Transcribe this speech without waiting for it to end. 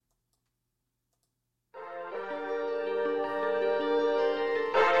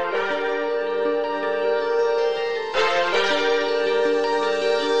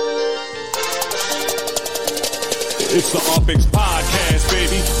madness,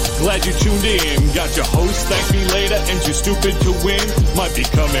 baby. Glad you tuned in. Got your host, thank me later, and too stupid to win. Might be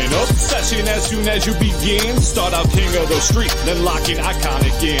coming obsession as soon as you begin. Start out king of the street, then locking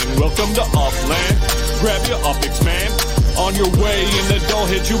iconic in. Welcome to Offland. Grab your optics, man. On your way, and the door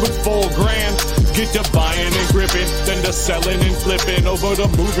hit you with $4,000. Get to buying and gripping, then to selling and flipping, over to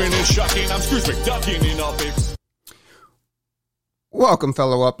moving and shucking. I'm Scrooge McDuckin in optics. Welcome,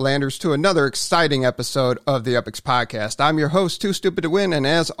 fellow Uplanders, to another exciting episode of the Upix Podcast. I'm your host, Too Stupid to Win, and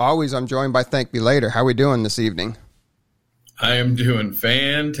as always, I'm joined by Thank Me Later. How are we doing this evening? I am doing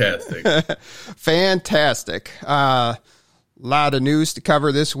fantastic. Fantastic. Lot of news to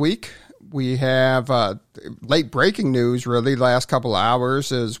cover this week. We have late breaking news, really, last couple of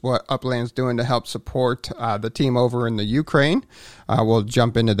hours is what Upland's doing to help support the team over in the Ukraine. We'll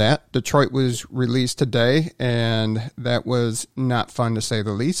jump into that. Detroit was released today, and that was not fun to say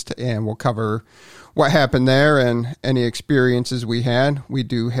the least. And we'll cover what happened there and any experiences we had. We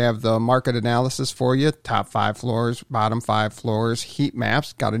do have the market analysis for you, top 5 floors, bottom 5 floors, heat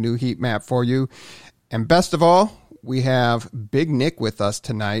maps, got a new heat map for you. And best of all, we have Big Nick with us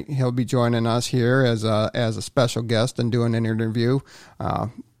tonight. He'll be joining us here as a special guest and doing an interview.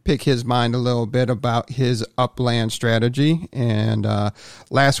 Pick his mind a little bit about his Upland strategy. And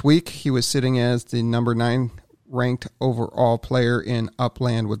last week, he was sitting as the number 9 ranked overall player in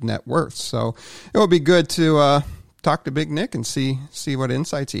Upland with net worth. So it will be good to talk to Big Nick and see what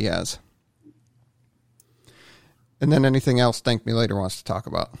insights he has. And then anything else Thank Me Later wants to talk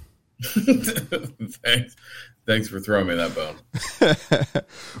about. Thanks for throwing me that bone.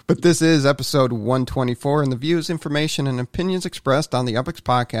 But this is episode 124, and the views, information, and opinions expressed on the Upix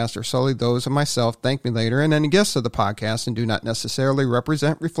Podcast are solely those of myself, Thank Me Later, and any guests of the podcast, and do not necessarily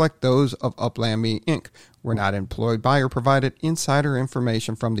reflect those of Upland Me, Inc. We're not employed by or provided insider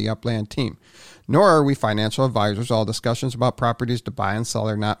information from the Upland team, nor are we financial advisors. All discussions about properties to buy and sell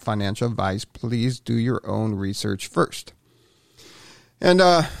are not financial advice. Please do your own research first. And,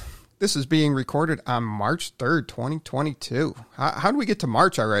 this is being recorded on March 3rd, 2022. How do we get to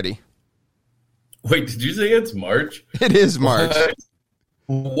March already? Wait, did you say it's March? It is March.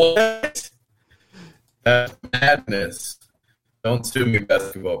 What? That's madness. Don't sue me,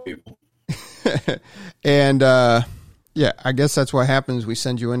 basketball people. And, yeah, I guess that's what happens. We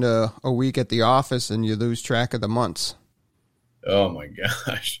send you into a week at the office and you lose track of the months. Oh, my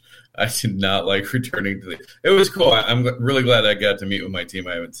gosh. I did not like returning to it was cool. I'm really glad I got to meet with my team.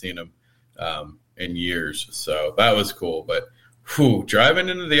 I haven't seen them in years, so that was cool. But driving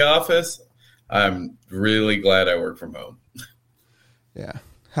into the office, I'm really glad I work from home. Yeah.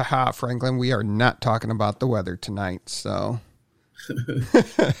 Haha, Franklin, we are not talking about the weather tonight, so.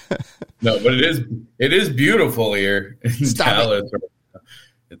 No, but it is beautiful here in Dallas.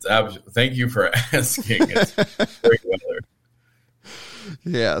 It's absolutely. Thank you for asking. It's great weather.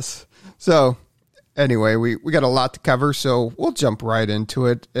 Yes. So anyway, we got a lot to cover, so we'll jump right into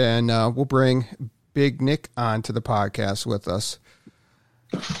it, and we'll bring Big Nick onto the podcast with us.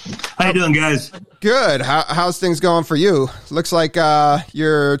 How you doing, guys? Good. How's things going for you? Looks like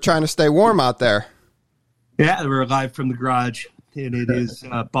you're trying to stay warm out there. Yeah, we're live from the garage, and it is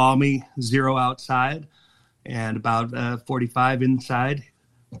balmy, 0 outside, and about 45 inside,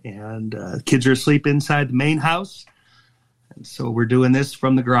 and kids are asleep inside the main house. And so we're doing this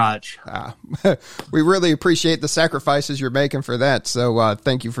from the garage. We really appreciate the sacrifices you're making for that. So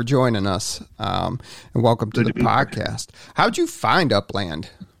thank you for joining us, and welcome to the podcast. How'd you find Upland?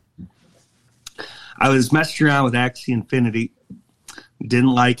 I was messing around with Axie Infinity,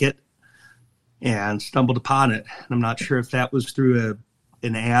 didn't like it, and stumbled upon it. And I'm not sure if that was through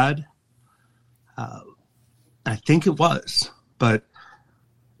an ad. I think it was, but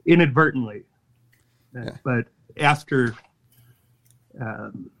inadvertently. Yeah. But after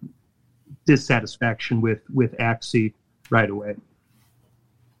dissatisfaction with Axie right away.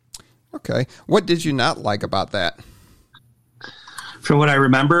 Okay. What did you not like about that? From what I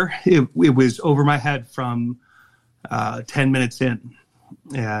remember, it was over my head from 10 minutes in.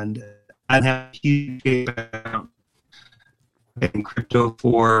 And I have a huge background in crypto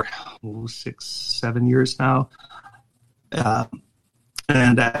for 6-7 years now.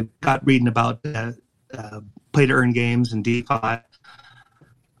 And I got reading about play-to-earn games and DeFi,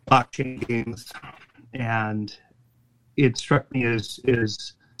 blockchain games, and it struck me as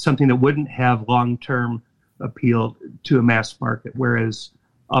something that wouldn't have long-term appeal to a mass market, whereas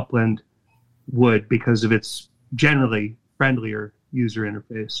Upland would because of its generally friendlier user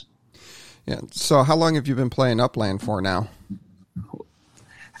interface. Yeah. So how long have you been playing Upland for now?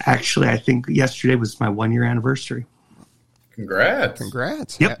 Actually, I think yesterday was my 1-year anniversary. Congrats.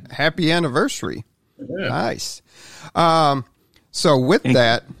 Congrats. Yep. Happy anniversary. Yeah. Nice. So with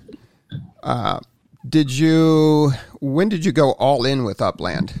that, when did you go all in with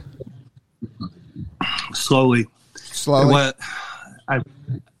Upland? Slowly. What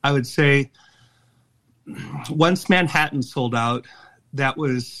I would say, once Manhattan sold out, that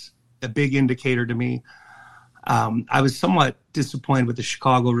was a big indicator to me. I was somewhat disappointed with the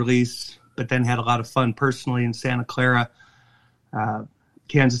Chicago release, but then had a lot of fun personally in Santa Clara.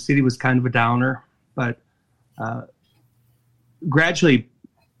 Kansas City was kind of a downer, but gradually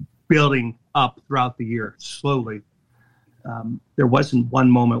building up throughout the year, slowly. There wasn't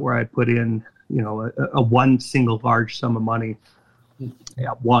one moment where I put in, a one single large sum of money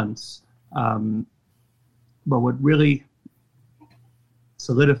at once. But what really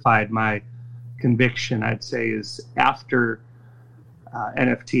solidified my conviction, I'd say, is after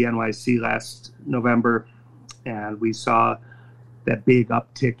NFT NYC last November, and we saw that big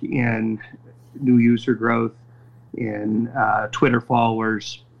uptick in new user growth, in Twitter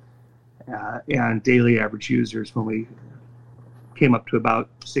followers, and daily average users when we came up to about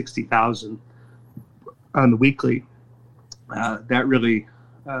 60,000 on the weekly. That really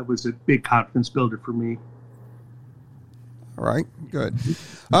was a big confidence builder for me. All right, good.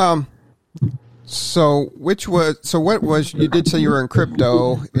 So what was, you did say you were in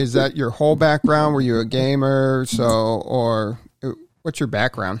crypto. Is that your whole background? Were you a gamer? Or what's your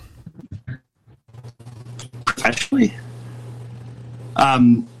background? Professionally?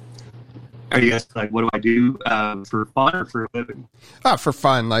 Are you asking, like, what do I do for fun or for a living? For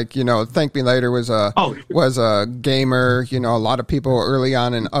fun. Like, Thank Me Later was a gamer. A lot of people early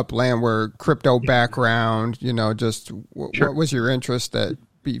on in Upland were crypto background. What was your interest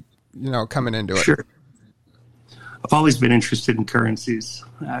coming into it? Sure. I've always been interested in currencies.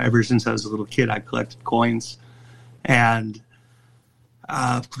 Ever since I was a little kid, I collected coins, and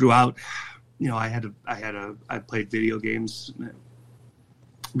throughout, I played video games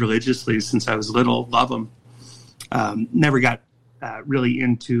religiously since I was little. Love them. Never got really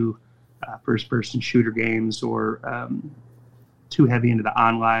into first-person shooter games or too heavy into the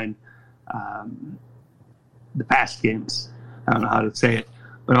online, the fast games. I don't know how to say it,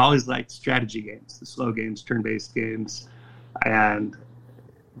 but I always liked strategy games, the slow games, turn-based games, and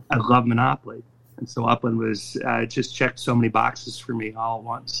I love Monopoly. And so Upland was just checked so many boxes for me all at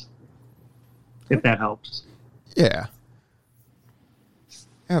once, if that helps. Yeah.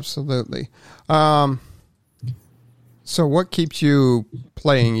 Absolutely. So what keeps you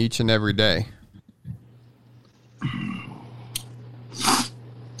playing each and every day? I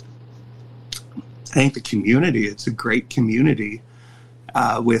think the community. It's a great community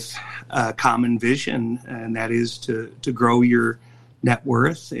with a common vision, and that is to grow your net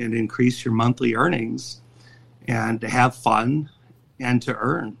worth and increase your monthly earnings and to have fun and to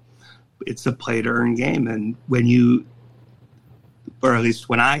earn. It's a play-to-earn game, and when you, or at least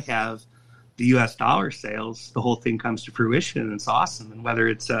when I have the U.S. dollar sales, the whole thing comes to fruition, and it's awesome. And whether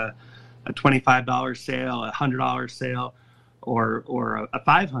it's a $25 sale, a $100 sale, or a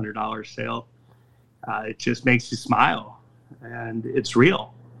 $500 sale, it just makes you smile, and it's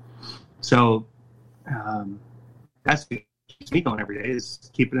real. So that's what keeps me going every day, is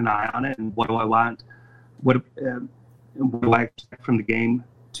keeping an eye on it, and what do I want? What do I expect from the game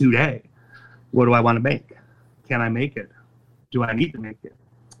today? What do I want to make? Can I make it? Do I need to make it?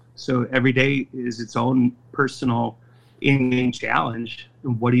 So every day is its own personal in-game challenge.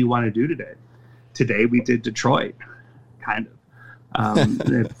 And what do you want to do today? Today we did Detroit, kind of.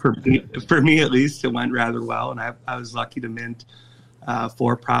 For me at least, it went rather well, and I was lucky to mint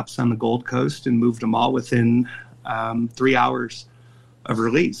 4 props on the Gold Coast and moved them all within 3 hours of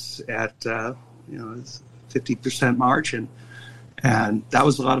release at 50% margin, and that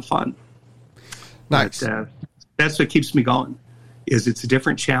was a lot of fun. Nice. But, that's what keeps me going. Is it's a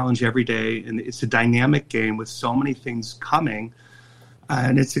different challenge every day, and it's a dynamic game with so many things coming,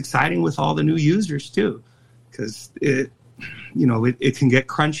 and it's exciting with all the new users too, because it can get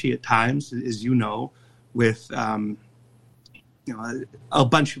crunchy at times, as you know, with a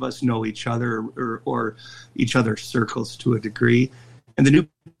bunch of us know each other or each other's circles to a degree, and the new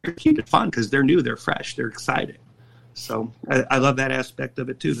players keep it fun because they're new, they're fresh, they're exciting. So I love that aspect of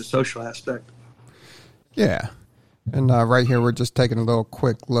it too, the social aspect. Yeah. And right here, we're just taking a little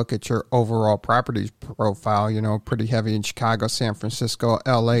quick look at your overall properties profile, pretty heavy in Chicago, San Francisco,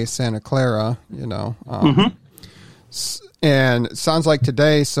 LA, Santa Clara, And it sounds like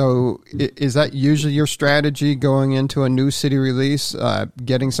today, so is that usually your strategy going into a new city release,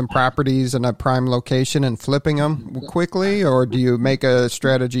 getting some properties in a prime location and flipping them quickly, or do you make a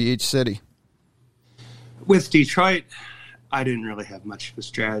strategy each city? With Detroit, I didn't really have much of a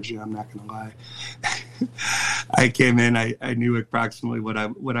strategy. I'm not going to lie. I came in, I knew approximately what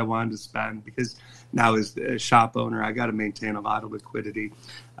I wanted to spend, because now as a shop owner, I got to maintain a lot of liquidity.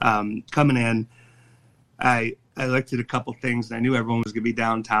 Coming in, I looked at a couple things, and I knew everyone was going to be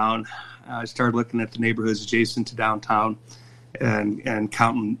downtown. I started looking at the neighborhoods adjacent to downtown and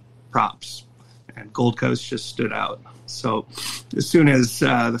counting props, and Gold Coast just stood out. So as soon as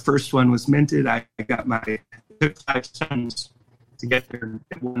the first one was minted, I got took 5 seconds to get there in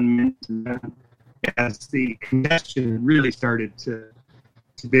 1 minute. And then as the congestion really started to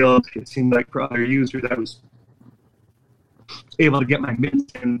build, it seemed like for other users, I was able to get my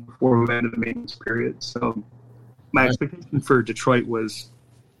mints in before we went into the maintenance period. So my expectation for Detroit was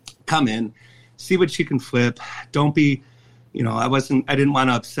come in, see what you can flip. Don't be, I didn't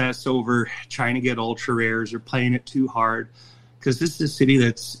want to obsess over trying to get ultra rares or playing it too hard, because this is a city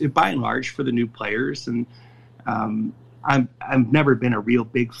that's by and large for the new players. And I've never been a real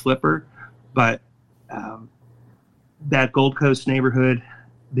big flipper, but that Gold Coast neighborhood,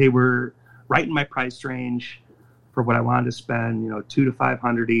 they were right in my price range for what I wanted to spend, $200 to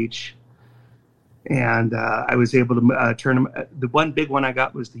 $500 each. And I was able to turn them. The one big one I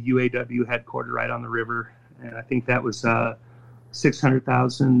got was the UAW headquarter right on the river, and I think that was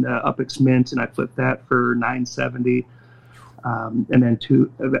 600,000 Upix Mint, and I flipped that for $970. And then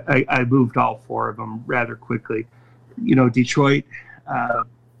I moved all 4 of them rather quickly. Detroit,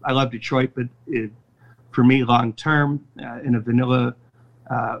 I love Detroit, but for me, long term, in a vanilla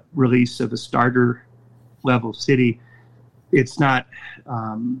release of a starter level city, it's not.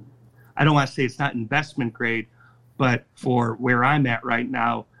 I don't want to say it's not investment grade, but for where I'm at right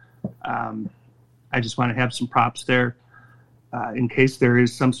now, I just want to have some props there in case there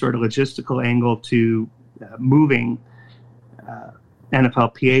is some sort of logistical angle to moving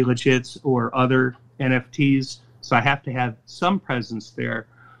NFLPA legits or other NFTs. So I have to have some presence there,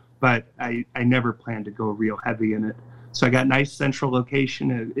 but I never plan to go real heavy in it. So I got a nice central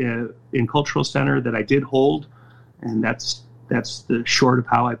location in Cultural Center that I did hold, and that's the short of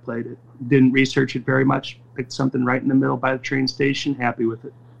how I played it. Didn't research it very much. Picked something right in the middle by the train station. Happy with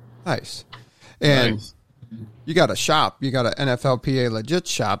it. Nice. And you got a shop. You got an NFLPA legit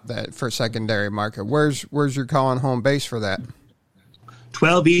shop that for secondary market. Where's your calling home base for that?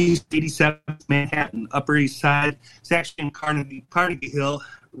 12 East 87th Manhattan, Upper East Side. It's actually in Carnegie Hill,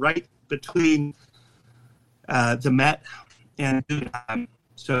 right between the Met and Guggenheim.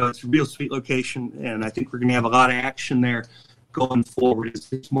 So it's a real sweet location, and I think we're going to have a lot of action there going forward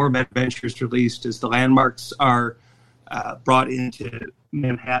as more Met Ventures released, as the landmarks are brought into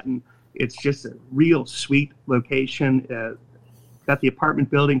Manhattan. It's just a real sweet location. Got the apartment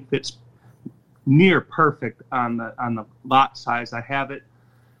building, fits near perfect on the lot size I have it.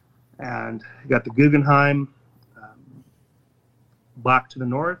 And you got the Guggenheim block to the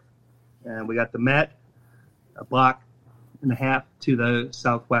north, and we got the Met a block and a half to the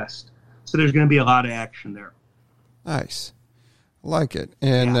southwest. So there's going to be a lot of action there. Nice. I like it.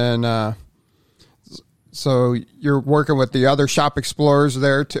 And then, so you're working with the other shop explorers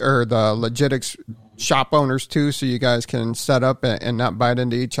there, or the legit shop owners too, so you guys can set up and not bite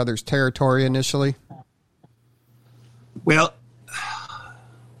into each other's territory initially? Well,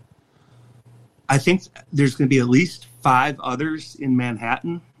 I think there's going to be at least 5 others in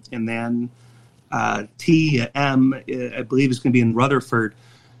Manhattan, and then TM, I believe, is going to be in Rutherford.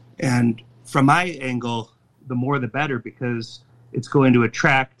 And from my angle, the more the better, because it's going to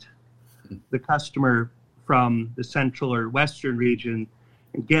attract the customer from the central or western region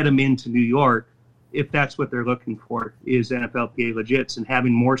and get them into New York, if that's what they're looking for, is NFLPA legits, and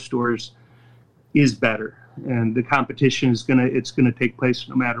having more stores is better. And the competition is going to take place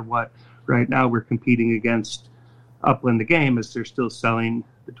no matter what. Right now we're competing against Upland the Game, as they're still selling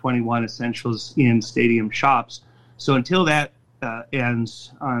the 21 essentials in stadium shops. So until that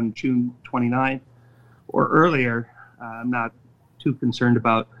ends on June 29th or earlier, I'm not too concerned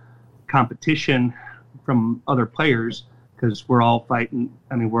about competition from other players, because we're all fighting.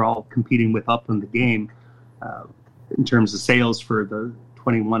 I mean, we're all competing with Upland the Game in terms of sales for the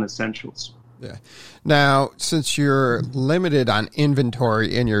 21 essentials. Yeah. Now, since you're limited on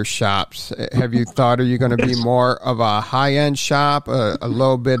inventory in your shops, have you thought, are you going to be more of a high-end shop, a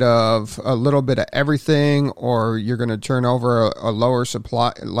little bit of everything, or you're going to turn over a lower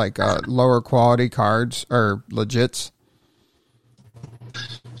supply, like lower quality cards or legits?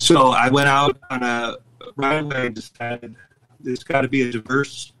 So I went out on right away and decided there's got to be a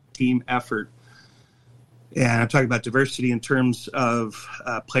diverse team effort. And I'm talking about diversity in terms of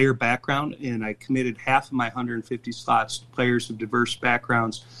player background, and I committed half of my 150 slots to players of diverse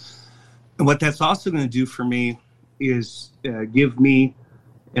backgrounds. And what that's also going to do for me is give me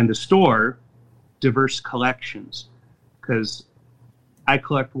and the store diverse collections, because I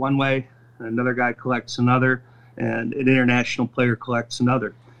collect one way, another guy collects another, and an international player collects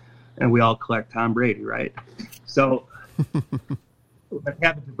another, and we all collect Tom Brady, right? So I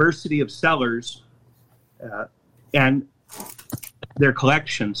have a diversity of sellers and their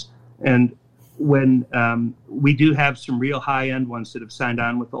collections. And when we do have some real high-end ones that have signed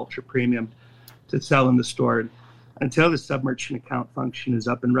on with Ultra Premium to sell in the store, until the sub-merchant account function is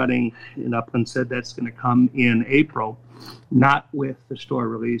up and running, and Upland said that's going to come in April, not with the store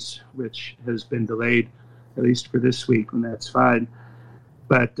release, which has been delayed, at least for this week, and that's fine.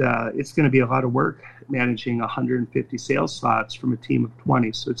 But it's going to be a lot of work managing 150 sales slots from a team of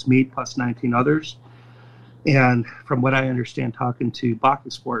 20. So it's me plus 19 others. And from what I understand, talking to Bach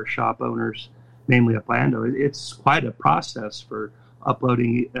Explorer shop owners, namely Upland, it's quite a process for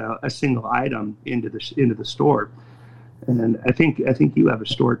uploading a single item into the store. And I think you have a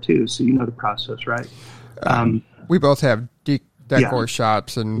store too, so you know the process, right? We both have decor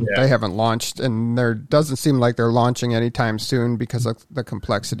shops, and they haven't launched, and there doesn't seem like they're launching anytime soon because of the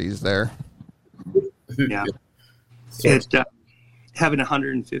complexities there. Yeah, it's having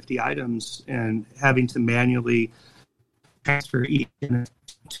 150 items and having to manually transfer each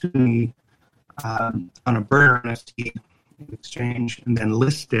to me on a burner NFT in exchange, and then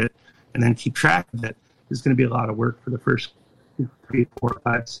list it, and then keep track of it is going to be a lot of work for the first 3, 4,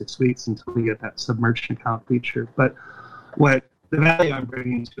 5, 6 weeks until we get that sub-merchant account feature. But what the value I'm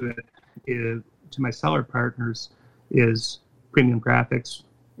bringing to it is, to my seller partners, is premium graphics,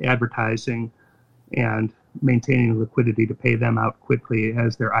 advertising, and maintaining liquidity to pay them out quickly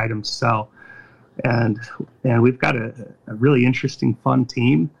as their items sell. And we've got a really interesting, fun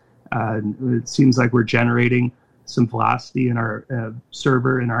team. It seems like we're generating some velocity in our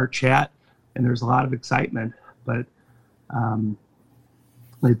server, in our chat, and there's a lot of excitement. But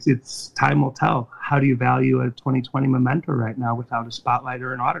it's time will tell. How do you value a 2020 memento right now without a spotlight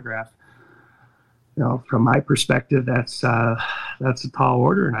or an autograph? You know, from my perspective, that's a tall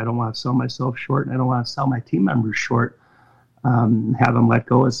order, and I don't want to sell myself short, and I don't want to sell my team members short. Have them let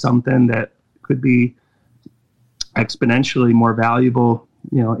go of something that could be exponentially more valuable,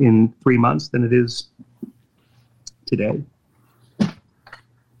 you know, in 3 months than it is today.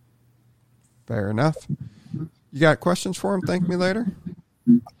 Fair enough. You got questions for him? Thank me later.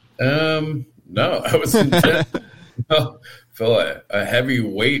 No, I was feel a heavy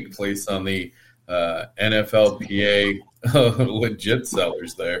weight placed on the NFLPA legit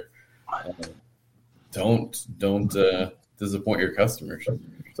sellers there. Don't disappoint your customers.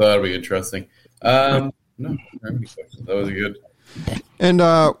 So that'll be interesting. No, I don't have any questions. That was good. And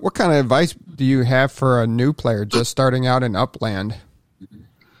what kind of advice do you have for a new player just starting out in Upland?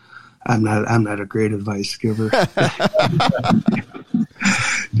 I'm not a great advice giver.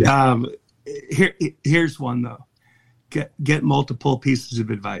 Here's one though. Get multiple pieces of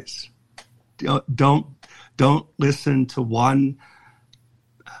advice. Don't listen to one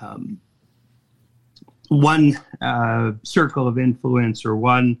circle of influence or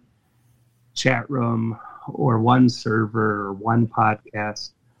one chat room or one server or one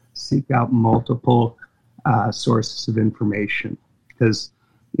podcast. Seek out multiple sources of information, because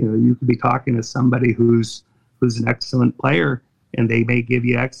you could be talking to somebody who's an excellent player, and they may give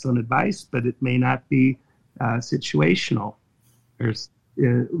you excellent advice, but it may not be situational.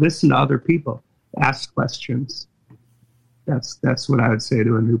 Listen to other people, ask questions. That's what I would say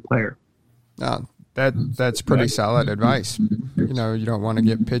to a new player. That's pretty solid advice. You don't want to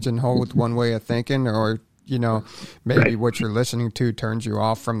get pigeonholed with one way of thinking, or maybe what you're listening to turns you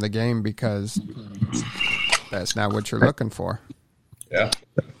off from the game because that's not what you're looking for. Yeah.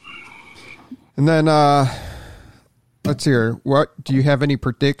 And then let's hear. What do you have any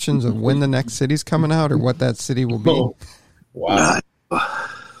predictions of when the next city's coming out, or what that city will be? Oh, wow.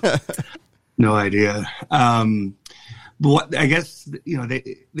 No idea. But I guess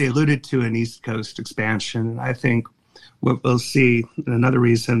they alluded to an East Coast expansion, and I think what we'll see. Another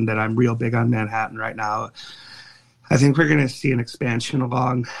reason that I'm real big on Manhattan right now, I think we're going to see an expansion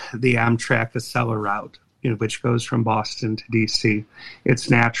along the Amtrak Acela route, which goes from Boston to DC. It's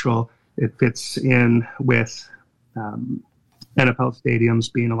natural. It fits in with NFL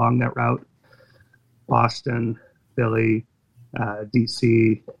stadiums being along that route. Boston, Philly,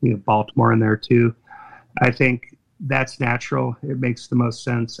 DC, Baltimore in there too. I think that's natural. It makes the most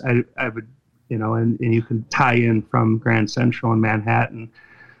sense. I would, and you can tie in from Grand Central and Manhattan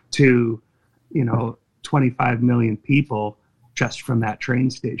to, 25 million people just from that train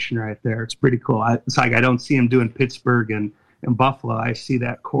station right there. It's pretty cool. It's like I don't see them doing Pittsburgh and Buffalo. I see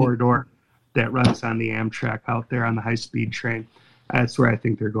that corridor that runs on the Amtrak out there on the high-speed train. That's where I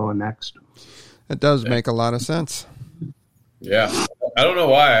think they're going next. It does make a lot of sense. Yeah. I don't know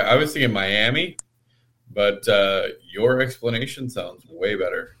why. I was thinking Miami, but your explanation sounds way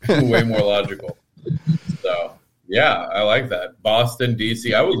better, way more logical. So, yeah, I like that. Boston,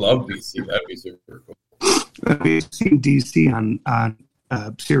 D.C. I would love D.C. That'd be super cool. We've seen D.C. on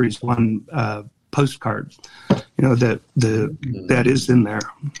Series 1 postcards. That is in there.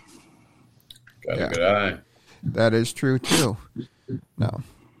 Got a good eye. That is true too. No,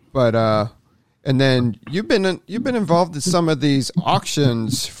 but and then you've been involved in some of these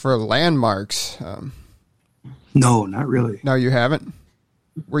auctions for landmarks. No, not really. No, you haven't.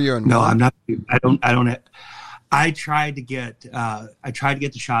 Were you involved? No, I'm not. I don't. I tried to get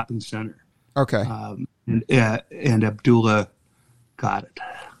the shopping center. Okay. And Abdullah got it.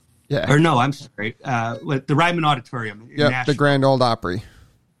 Yeah. Or no, I'm sorry. The Ryman Auditorium. Yeah, the Grand Ole Opry.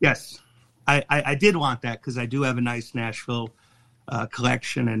 Yes. I did want that because I do have a nice Nashville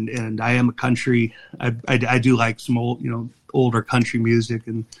collection, and I am a country. I do like some older country music,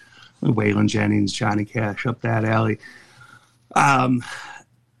 and Waylon Jennings, Johnny Cash, up that alley.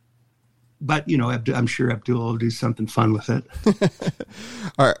 But I'm sure Abdullah will do something fun with it.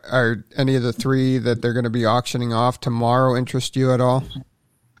 Are any of the three that they're going to be auctioning off tomorrow interest you at all?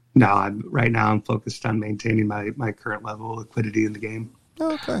 No, right now I'm focused on maintaining my current level of liquidity in the game.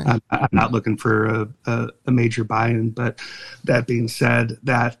 Okay. I'm not looking for a major buy-in, but that being said,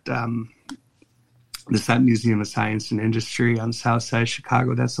 that the Museum of Science and Industry on the south side of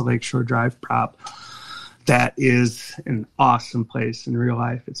Chicago, that's the Lakeshore Drive prop. That is an awesome place in real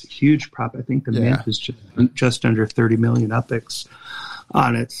life. It's a huge prop. I think the mint is just under 30 million UPIX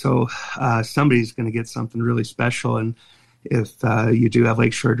on it. So somebody's going to get something really special. And if you do have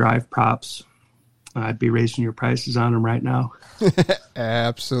Lakeshore Drive props, I'd be raising your prices on them right now.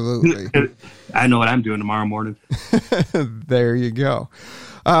 Absolutely. I know what I'm doing tomorrow morning. There you go.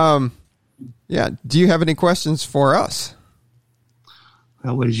 Yeah. Do you have any questions for us?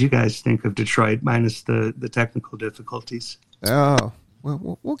 Well, what did you guys think of Detroit minus the technical difficulties? Oh,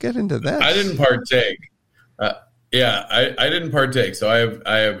 well, we'll get into that. I didn't partake. I didn't partake, so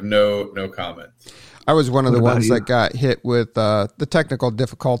I have no comments. I was one of the ones that got hit with the technical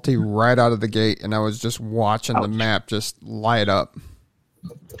difficulty right out of the gate, and I was just watching the map just light up.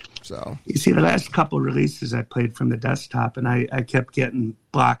 So you see, the last couple of releases I played from the desktop, and I kept getting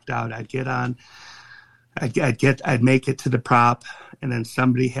blocked out. I'd get on, I'd make it to the prop, and then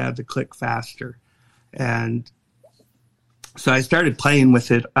somebody had to click faster, and so I started playing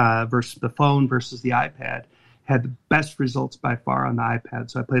with it versus the phone versus the iPad. Had the best results by far on the iPad,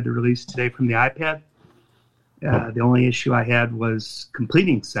 so I played the release today from the iPad. The only issue I had was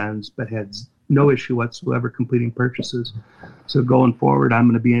completing sends, but had no issue whatsoever completing purchases. So going forward, I'm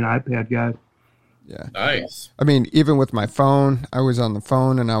going to be an iPad guy. Yeah. Nice. I mean, even with my phone, I was on the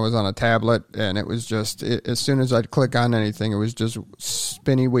phone and I was on a tablet, and it was just, as soon as I'd click on anything, it was just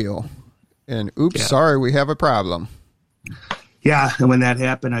spinny wheel. And oops, sorry, we have a problem. Yeah, and when that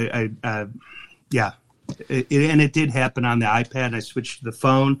happened, it did happen on the iPad. I switched to the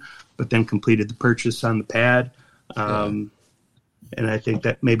phone, but then completed the purchase on the pad. And I think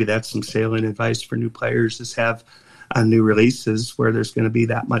that maybe that's some salient advice for new players is have on new releases where there's going to be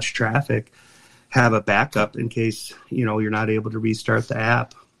that much traffic, have a backup in case, you're not able to restart the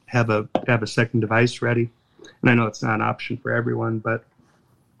app, have a second device ready. And I know it's not an option for everyone, but,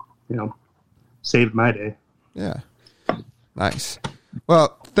 saved my day. Yeah. Nice.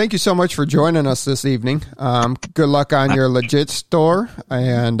 Well, thank you so much for joining us this evening. Good luck on your Legit store,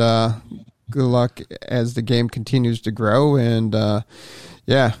 and good luck as the game continues to grow. And,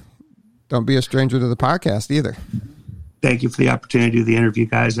 don't be a stranger to the podcast either. Thank you for the opportunity to do the interview,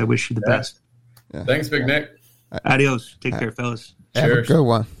 guys. I wish you the best. Yeah. Thanks, Big Nick. Adios. Take care, fellas. Have a good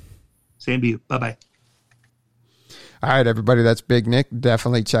one. Same to you. Bye-bye. All right, everybody, that's Big Nick.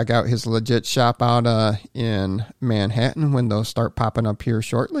 Definitely check out his Legit shop out in Manhattan when those start popping up here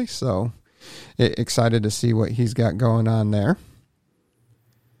shortly. So excited to see what he's got going on there.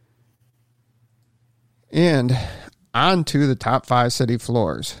 And on to the top 5 city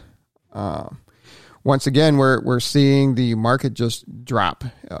floors. Once again, we're seeing the market just drop.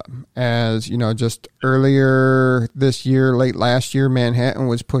 As just earlier this year, late last year, Manhattan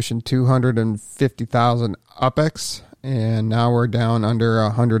was pushing 250,000 UPEX, and now we're down under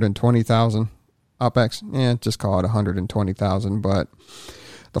 120,000 UPEX. Just call it 120,000. But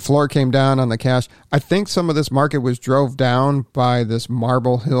the floor came down on the cash. I think some of this market was drove down by this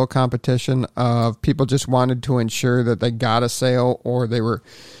Marble Hill competition of people just wanted to ensure that they got a sale, or they were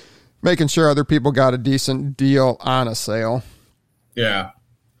making sure other people got a decent deal on a sale. Yeah.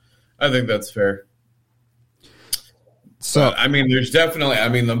 I think that's fair. So, but, I mean, there's definitely, I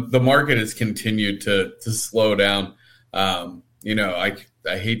mean, the market has continued to slow down. You know,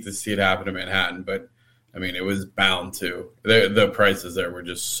 I hate to see it happen in Manhattan, but I mean, it was bound to. The prices there were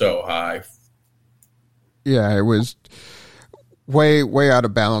just so high. Yeah, it was way out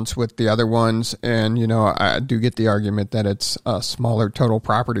of balance with the other ones. And, you know, I do get the argument that it's a smaller total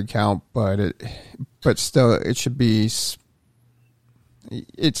property count, but still it should be,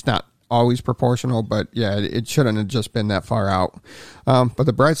 it's not always proportional, but yeah, it shouldn't have just been that far out. But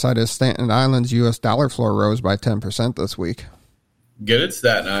the bright side is Staten Island's U.S. dollar floor rose by 10% this week. Get it,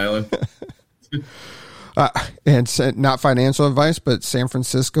 Staten Island. And not financial advice, but San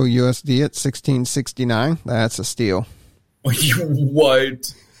Francisco USD at 1669. That's a steal.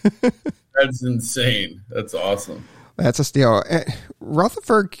 What? That's insane. That's awesome. That's a steal.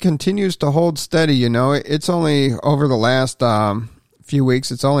 Rutherford continues to hold steady. You know, it's only over the last few weeks,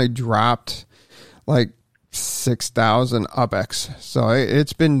 it's only dropped like 6,000 UPX. So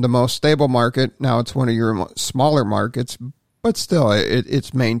it's been the most stable market. Now it's one of your smaller markets, but still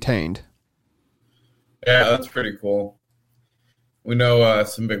it's maintained. Yeah, that's pretty cool. We know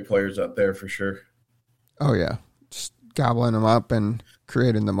some big players out there for sure. Oh, yeah. Just gobbling them up and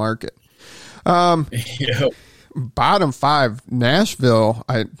creating the market. Yeah. Bottom five, Nashville,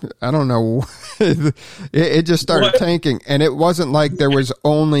 I don't know. it just started tanking. And it wasn't like there was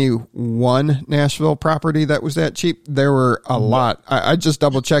only one Nashville property that was that cheap. There were a lot. I just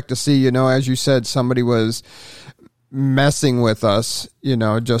double checked to see, you know, as you said, somebody was messing with us, you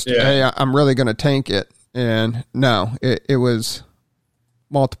know, just, hey, I'm really going to tank it. And no, it was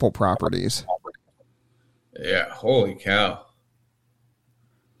multiple properties. Yeah, holy cow.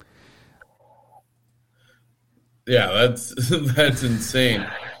 Yeah, that's insane.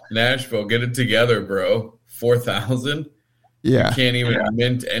 Nashville, get it together, bro. 4,000? Yeah. You can't even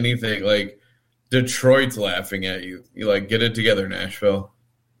mint anything. Like, Detroit's laughing at you. You like, get it together, Nashville.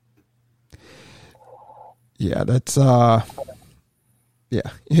 Yeah, that's yeah,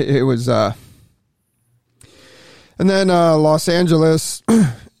 it was and then Los Angeles,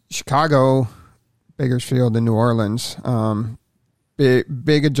 Chicago, Bakersfield, and New Orleans.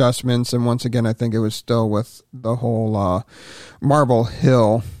 Big adjustments, and once again, I think it was still with the whole Marble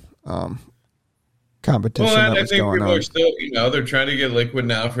Hill competition that was going on. People are still, you know, they're trying to get liquid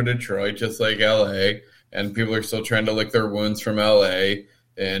now for Detroit, just like LA, and people are still trying to lick their wounds from LA,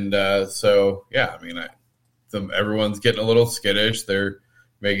 and so yeah, I mean, everyone's getting a little skittish. They're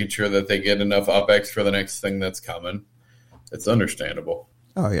making sure that they get enough UPX for the next thing that's coming. It's understandable.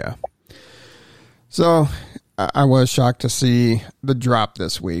 Oh yeah. So I was shocked to see the drop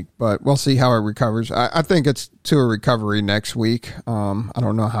this week, but we'll see how it recovers. I think it's to a recovery next week. I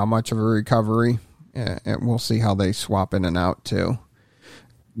don't know how much of a recovery, and we'll see how they swap in and out too.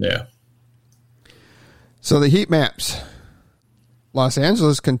 Yeah. So the heat maps. Los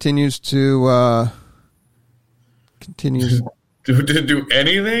Angeles continues to do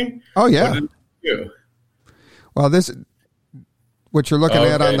anything. Oh yeah. What did it do? Well, what you're looking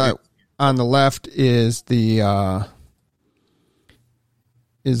at on the left is the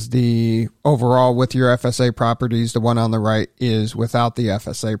overall with your FSA properties. The one on the right is without the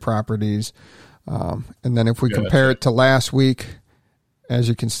FSA properties. And then if we compare it to last week, as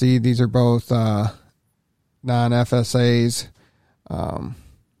you can see, these are both non-FSAs.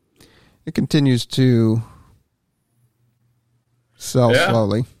 It continues to sell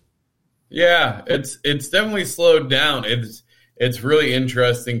slowly. Yeah, it's definitely slowed down. It's really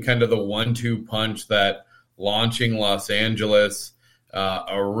interesting, kind of the 1-2 punch that launching Los Angeles,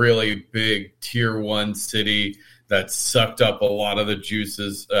 a really big tier 1 city that sucked up a lot of the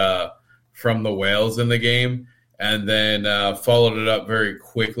juices from the whales in the game, and then followed it up very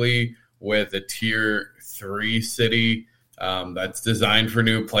quickly with a tier 3 city that's designed for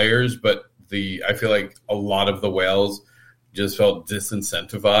new players. But I feel like a lot of the whales just felt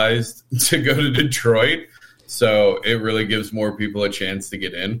disincentivized to go to Detroit. So it really gives more people a chance to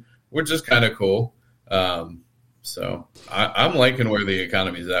get in, which is kind of cool. So I'm liking where the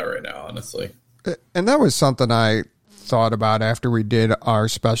economy's at right now, honestly. And that was something I thought about after we did our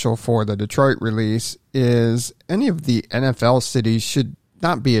special for the Detroit release, is any of the NFL cities should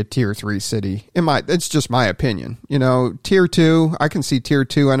not be a tier 3 city. It's just my opinion. You know, tier 2, I can see tier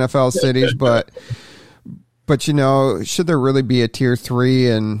 2 NFL cities, but you know, should there really be a tier 3?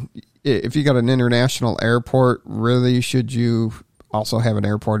 And if you got an international airport, really, should you also have an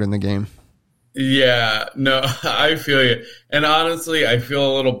airport in the game? Yeah, no, I feel you. And honestly, I feel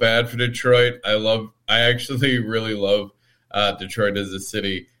a little bad for Detroit. I actually really love Detroit as a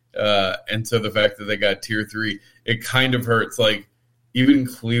city. And so the fact that they got tier 3, it kind of hurts. Like, even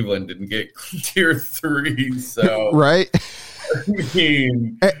Cleveland didn't get tier 3. So right. I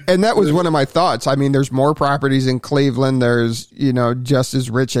mean, and that was one of my thoughts. I mean, there's more properties in Cleveland. There's, just as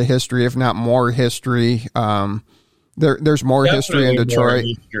rich a history, if not more history. There's more history in Detroit.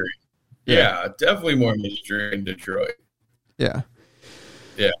 History. Yeah, definitely more history in Detroit. Yeah.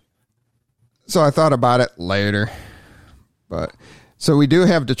 Yeah. So I thought about it later. But so we do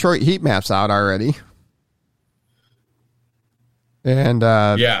have Detroit heat maps out already. And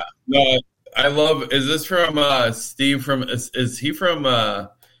yeah. No, I love. Is this from Steve? Is he from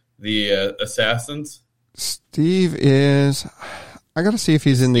the Assassins? Steve is. I got to see if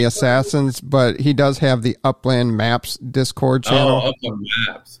he's in the Assassins, but he does have the Upland Maps Discord channel. Oh, Upland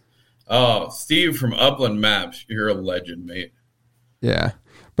Maps. Oh, Steve from Upland Maps. You're a legend, mate. Yeah,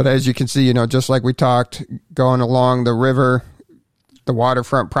 but as you can see, just like we talked, going along the river, the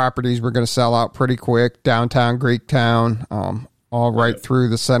waterfront properties were going to sell out pretty quick. Downtown Greektown, all right through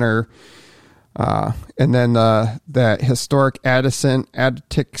the center. And then that historic Addison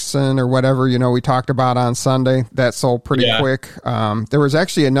or whatever, we talked about on Sunday, that sold pretty quick. There was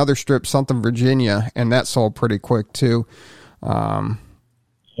actually another strip, something Virginia, and that sold pretty quick too.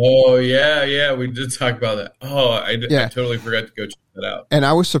 Oh, yeah, we did talk about that. Oh, I totally forgot to go check that out. And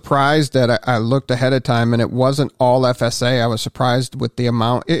I was surprised that I looked ahead of time, and it wasn't all FSA. I was surprised with the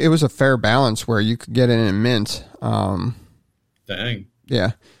amount. It was a fair balance where you could get it in mint. Dang.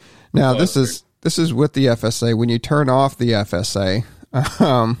 Yeah. Now, this is with the FSA. When you turn off the FSA.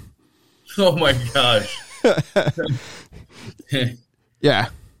 Oh, my gosh. Yeah.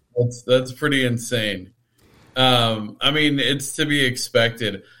 That's pretty insane. I mean, it's to be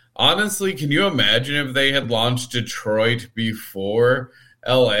expected. Honestly, can you imagine if they had launched Detroit before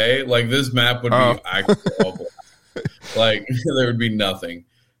LA? Like, this map would be actually all black. Like, there would be nothing.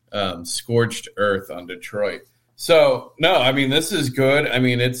 Scorched earth on Detroit. So, no, I mean, this is good. I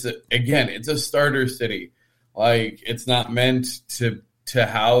mean, it's a starter city. Like, it's not meant to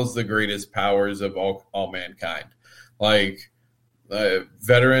house the greatest powers of all mankind. Like,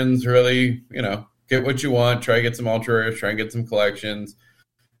 veterans really, get what you want. Try to get some ultra rares. Try and get some collections.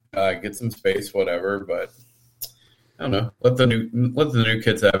 Get some space, whatever. But I don't know. Let the new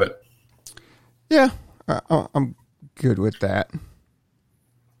kids have it. Yeah, I'm good with that.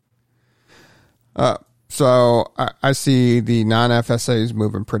 So I see the non-FSAs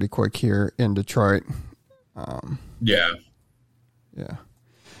moving pretty quick here in Detroit. Yeah.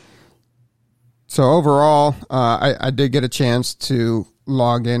 So overall, I did get a chance to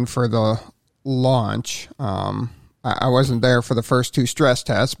log in for the launch. I wasn't there for the first 2 stress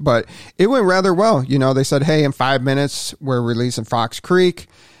tests, but it went rather well. They said, hey, in 5 minutes, we're releasing Fox Creek,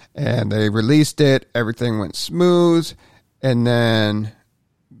 and they released it. Everything went smooth. And then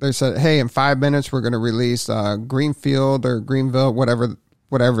they said, hey, in 5 minutes, we're going to release Greenfield or Greenville, whatever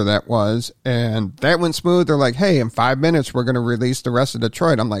that was. And that went smooth. They're like, hey, in 5 minutes, we're going to release the rest of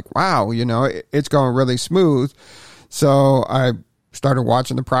Detroit. I'm like, wow, it's going really smooth. So I started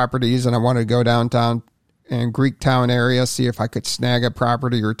watching the properties, and I wanted to go downtown and Greektown area, see if I could snag a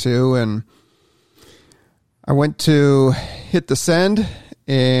property or two. And I went to hit the send,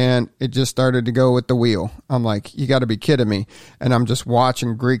 and it just started to go with the wheel. I'm like, you got to be kidding me. And I'm just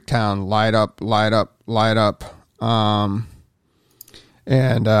watching Greektown light up.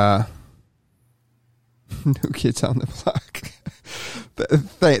 And New Kids on the Block.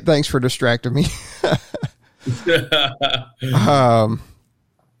 Thanks for distracting me.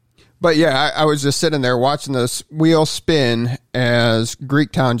 But yeah, I was just sitting there watching this wheel spin as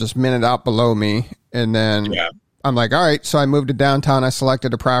Greektown just minted out below me. And then I'm like, all right. So I moved to downtown. I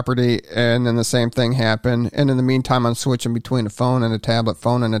selected a property, and then the same thing happened. And in the meantime, I'm switching between a phone and a tablet,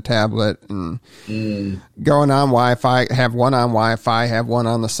 and going on Wi-Fi, have one on Wi-Fi, have one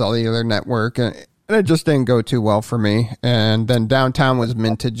on the cellular network. And it just didn't go too well for me. And then downtown was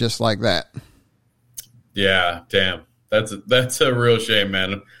minted just like that. Yeah, damn. That's a real shame,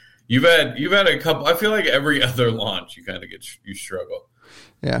 man. You've had a couple. I feel like every other launch you kind of you struggle.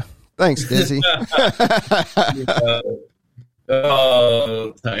 Yeah. Thanks, Dizzy.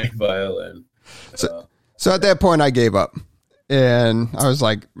 Oh, tiny violin. So at that point, I gave up, and I was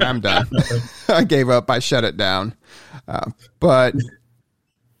like, I'm done. I gave up. I shut it down. But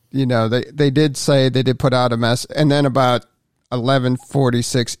they did say they did put out a mess, and then about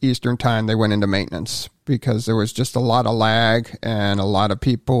 11:46 Eastern time, they went into maintenance because there was just a lot of lag, and a lot of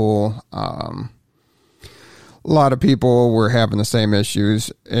people were having the same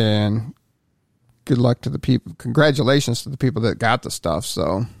issues. And good luck to the people. Congratulations to the people that got the stuff.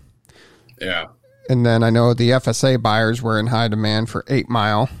 So yeah. And then I know the FSA buyers were in high demand for 8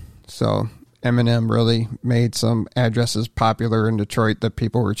 Mile. So Eminem really made some addresses popular in Detroit that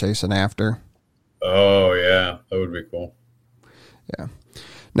people were chasing after. Oh, yeah. That would be cool. Yeah.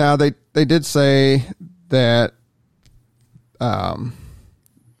 Now, they did say that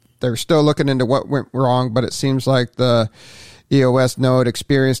they're still looking into what went wrong, but it seems like the EOS node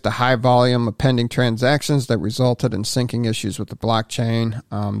experienced a high volume of pending transactions that resulted in syncing issues with the blockchain.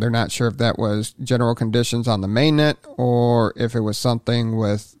 They're not sure if that was general conditions on the mainnet or if it was something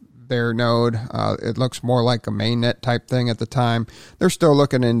with their node. It looks more like a mainnet type thing at the time. They're still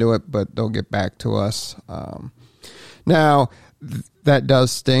looking into it, but they'll get back to us. Now, that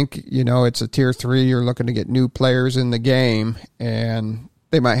does stink. You know, it's a tier 3. You're looking to get new players in the game, and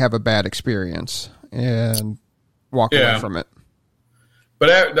they might have a bad experience and walk away from it.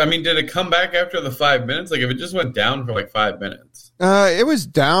 But, I mean, did it come back after the 5 minutes? Like, if it just went down for, 5 minutes? It was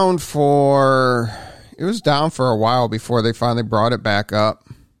down for a while before they finally brought it back up.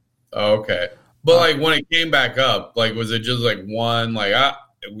 Oh, okay. But, when it came back up, was it just, one,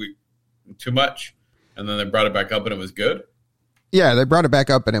 too much? And then they brought it back up and it was good? Yeah, they brought it back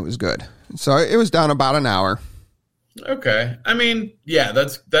up and it was good. So it was down about an hour. Okay. I mean, yeah,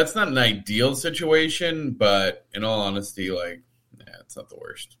 that's not an ideal situation, but in all honesty, it's not the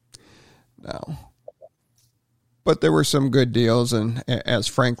worst. No. But there were some good deals, and as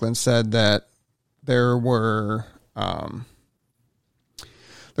Franklin said, that there were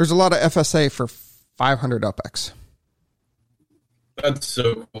there's a lot of FSA for 500 UpX. That's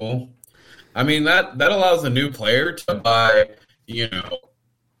so cool. I mean, that allows a new player to buy,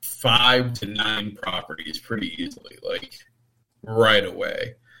 5 to 9 properties pretty easily, right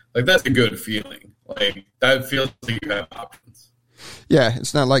away. That's a good feeling. That feels like you have options. Yeah,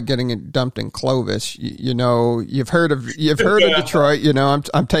 it's not like getting it dumped in Clovis. You've heard of Detroit.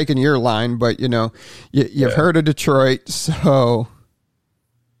 I'm taking your line, but you've heard of Detroit, so.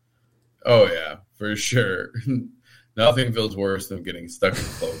 Oh yeah, for sure. Nothing feels worse than getting stuck in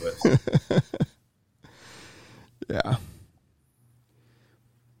Clovis. Yeah.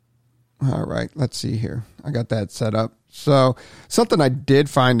 All right, let's see here. I got that set up. So something I did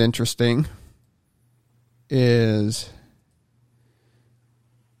find interesting is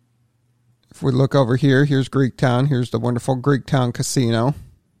if we look over here, here's Greektown. Here's the wonderful Greektown Casino.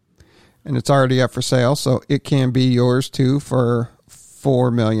 And it's already up for sale, so it can be yours too for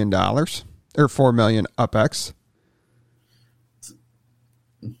 $4 million or 4 million UpX.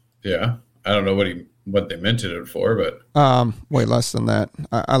 Yeah, I don't know what they minted it for, but way less than that.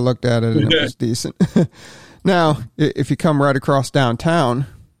 I looked at it and it was decent. Now, if you come right across downtown,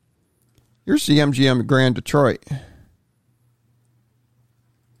 here's the MGM Grand Detroit.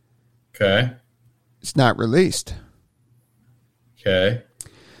 Okay. It's not released. Okay.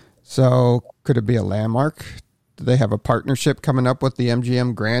 So could it be a landmark? Do they have a partnership coming up with the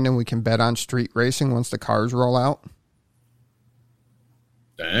MGM Grand and we can bet on street racing once the cars roll out?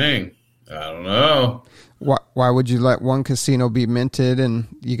 Dang. I don't know. Why would you let one casino be minted and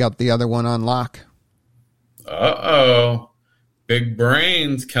you got the other one on lock? Uh-oh. Big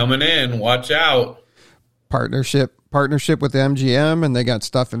brains coming in. Watch out. Partnership with MGM, and they got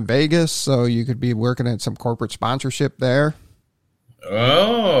stuff in Vegas, so you could be working at some corporate sponsorship there.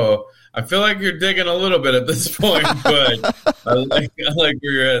 Oh, I feel like you're digging a little bit at this point, but I like where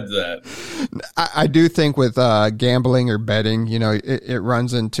your head's at. I do think with gambling or betting, it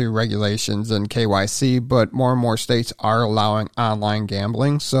runs into regulations and KYC, but more and more states are allowing online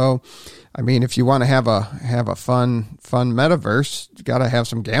gambling. So, I mean, if you want to have a fun metaverse, you got to have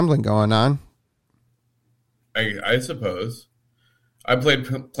some gambling going on. I suppose. I played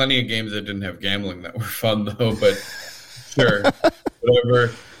plenty of games that didn't have gambling that were fun, though, but sure.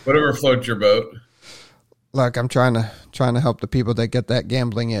 Whatever floats your boat. Look, I'm trying to help the people that get that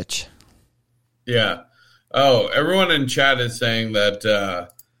gambling itch. Yeah. Oh, everyone in chat is saying that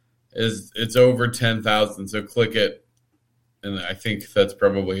it's over 10,000, so click it, and I think that's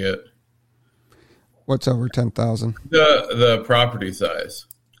probably it. What's over 10,000? The property size.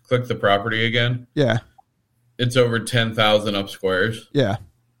 Click the property again. Yeah. It's over 10,000 up squares. Yeah.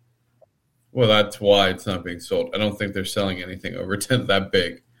 Well, that's why it's not being sold. I don't think they're selling anything over 10 that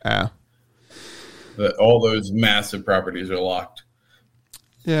big. Yeah. All those massive properties are locked.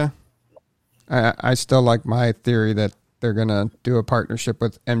 Yeah. I still like my theory that they're going to do a partnership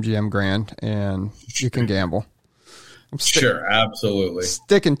with MGM Grand and you can gamble. Sure, absolutely.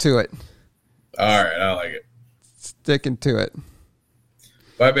 Sticking to it. All right, I like it. Sticking to it.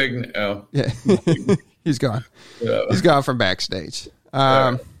 Bye, Big. Oh. Yeah. He's gone. Yeah. He's gone from backstage.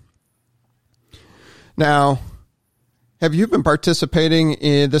 Now, have you been participating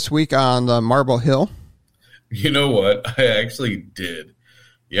this week on the Marble Hill? You know what? I actually did.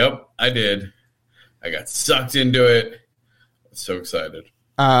 Yep, I did. I got sucked into it. So excited.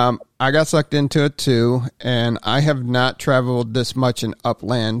 I got sucked into it too, and I have not traveled this much in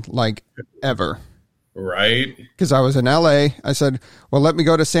Upland like ever. Right? Because I was in LA. I said, well, let me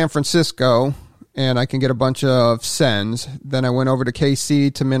go to San Francisco and I can get a bunch of sends. Then I went over to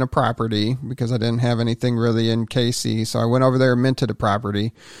KC to mint a property because I didn't have anything really in KC. So I went over there and minted a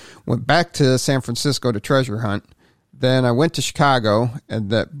property. Went back to San Francisco to treasure hunt. Then I went to Chicago,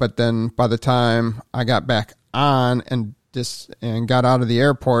 but then by the time I got back on and got out of the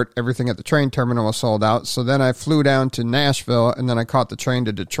airport, everything at the train terminal was sold out. So then I flew down to Nashville, and then I caught the train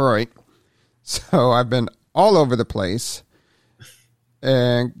to Detroit. So I've been all over the place,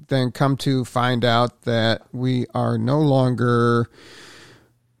 and then come to find out that we are no longer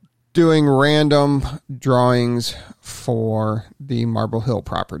doing random drawings for the Marble Hill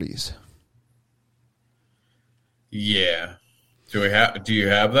properties. Yeah. Do you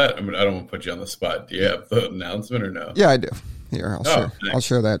have that? I mean, I don't want to put you on the spot. Do you have the announcement or no? Yeah, I do. Here, Nice. I'll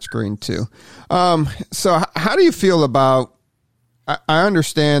share that screen too. So how do you feel about, I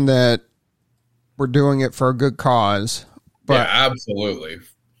understand that we're doing it for a good cause, but yeah, absolutely.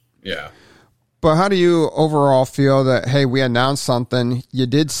 Yeah. But how do you overall feel that, hey, we announced something, you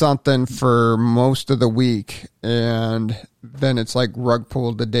did something for most of the week, and then it's like rug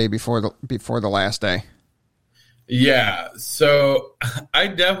pulled the day before the last day? Yeah, so I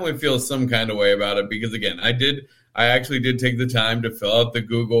definitely feel some kind of way about it because, again, I actually did take the time to fill out the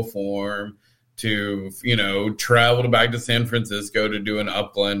Google form to, travel back to San Francisco to do an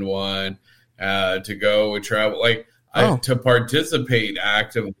Upland one, to go travel, to participate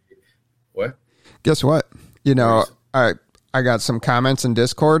actively. What? Guess what? I got some comments in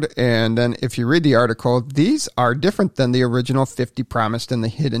Discord, and then if you read the article, these are different than the original 50 promised in the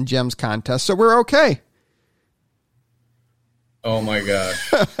Hidden Gems contest, so we're okay. Oh my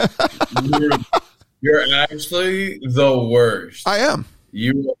gosh. You're actually the worst. I am.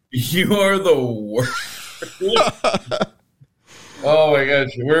 You are the worst. Oh my gosh.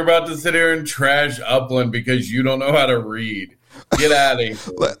 We're about to sit here and trash Upland because you don't know how to read. Get out of here.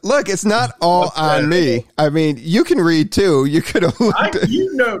 Look, it's not all on me. I mean, you can read too. You could have looked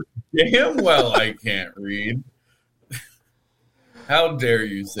you know damn well I can't read. How dare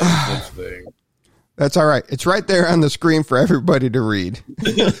you say such thing? That's all right. It's right there on the screen for everybody to read.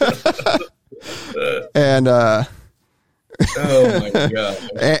 And oh my god!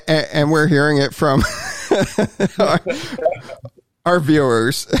 And we're hearing it from our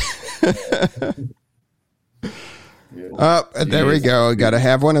viewers. There we go. Got to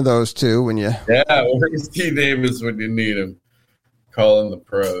have one of those too when you. Yeah, where's T. Davis when you need him? Calling the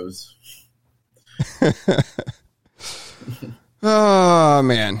pros. Oh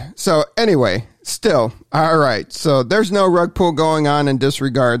man. So anyway. Still, all right. So there's no rug pull going on in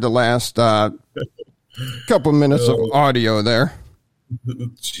disregard the last couple minutes of audio there.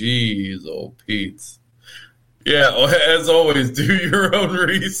 Jeez, old Pete's. Yeah, as always, do your own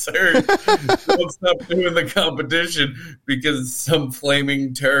research. Don't stop doing the competition because some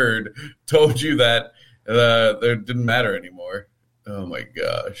flaming turd told you that it didn't matter anymore. Oh my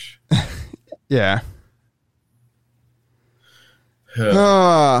gosh. Yeah.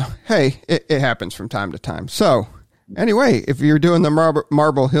 Hey, it happens from time to time. So, anyway, if you're doing the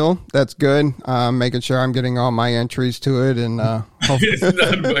Marble Hill, that's good. Making sure I'm getting all my entries to it, and I'm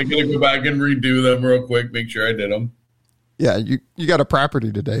gonna go back and redo them real quick. Make sure I did them. Yeah, you got a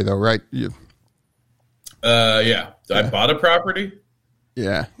property today, though, right? Yeah. I bought a property.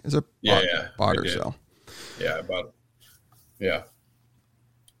 Yeah, is it? Bought or sell? Yeah, I bought it. Yeah.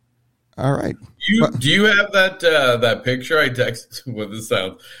 All right. Do you have that picture I texted? Well, this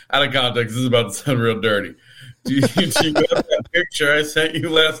sounds out of context. This is about to sound real dirty. Do you have that picture I sent you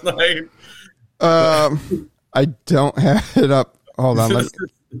last night? I don't have it up. Hold on.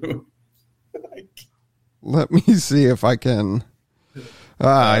 Let me see if I can.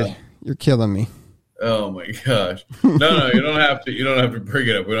 You're killing me. Oh my gosh! No, you don't have to. You don't have to bring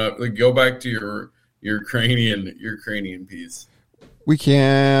it up. We don't have to go back to your Ukrainian piece. We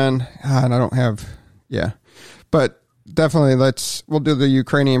can. And I don't have. Yeah, but definitely we'll do the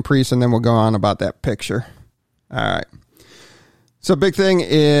Ukrainian priest and then we'll go on about that picture. All right. So big thing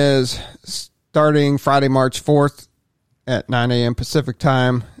is starting Friday, March 4th at 9 a.m. Pacific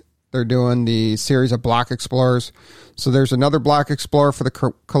time. They're doing the series of block explorers. So there's another block explorer for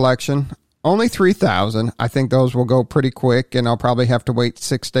the collection. Only 3,000. I think those will go pretty quick, and I'll probably have to wait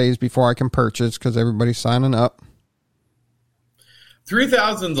 6 days before I can purchase because everybody's signing up.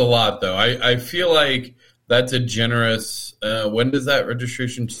 3,000's a lot, though. I feel like that's a generous. When does that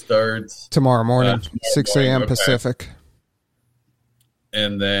registration start? Tomorrow morning, 6 a.m. Okay. Pacific.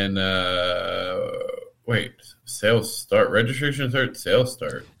 And then, sales start, registration start, sales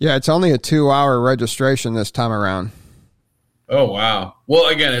start. Yeah, it's only a 2-hour registration this time around. Oh, wow. Well,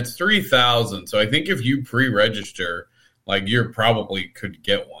 again, it's 3,000. So I think if you pre-register, like, you probably could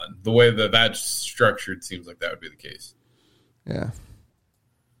get one. The way that that's structured seems like that would be the case. Yeah.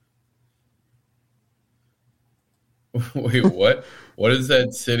 Wait, what? What is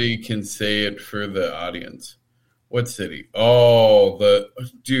that city? Can say it for the audience. What city? Oh,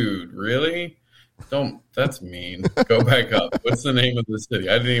 dude, really? That's mean. Go back up. What's the name of the city?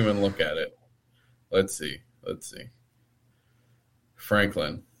 I didn't even look at it. Let's see.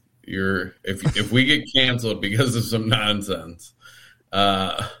 Franklin. If we get canceled because of some nonsense,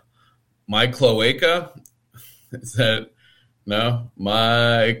 my cloaca, is that no?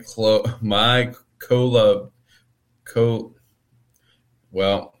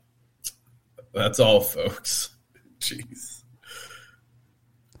 Well, that's all, folks. Jeez.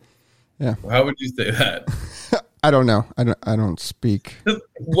 Yeah. How would you say that? I don't know. I don't speak.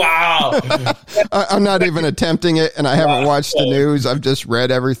 Wow. I'm not even attempting it, and I haven't watched the news. I've just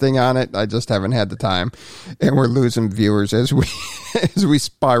read everything on it. I just haven't had the time, and we're losing viewers as we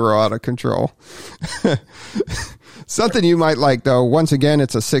spiral out of control. Something you might like, though. Once again,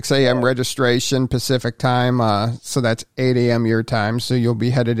 it's a 6 a.m. registration Pacific time, so that's 8 a.m. your time. So you'll be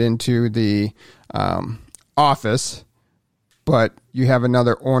headed into the office, but you have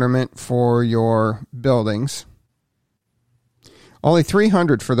another ornament for your buildings. Only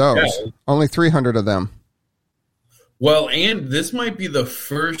 300 for those. Yeah. Only 300 of them. Well, and this might be the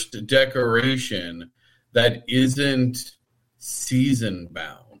first decoration that isn't season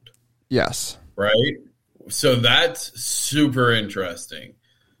bound. Yes. Right? So that's super interesting.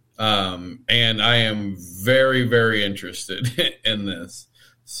 And I am very, very interested in this.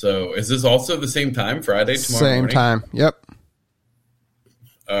 So is this also the same time, Friday, tomorrow morning? Same time. Yep.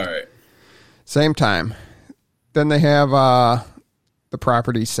 All right. Same time. Then they have the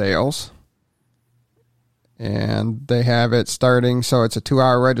property sales. And they have it starting, so it's a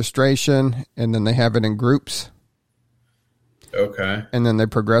 2-hour registration, and then they have it in groups. Okay. And then they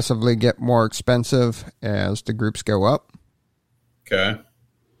progressively get more expensive as the groups go up. Okay.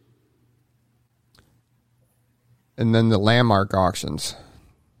 And then the landmark auctions.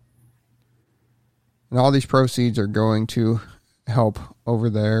 And all these proceeds are going to help over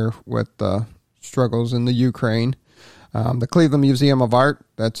there with the struggles in the Ukraine. The Cleveland Museum of Art,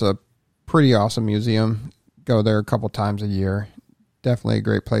 that's a pretty awesome museum. Go there a couple times a year. Definitely a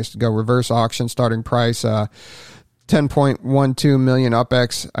great place to go. Reverse auction, starting price, 10.12 million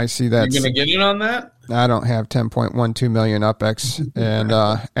UpX. I see that. You're going to get in on that? I don't have 10.12 million UpX. And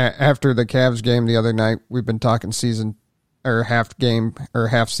after the Cavs game the other night, we've been talking season or half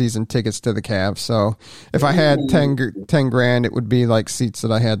season tickets to the Cavs. So if I had 10 grand, it would be like seats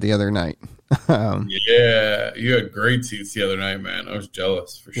that I had the other night. Yeah, you had great seats the other night, man. I was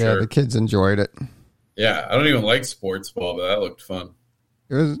jealous for sure. Yeah, the kids enjoyed it. Yeah, I don't even like sports ball, but that looked fun.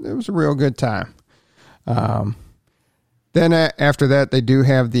 It was a real good time. Then after that, they do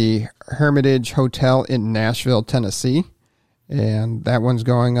have the Hermitage Hotel in Nashville, Tennessee, and that one's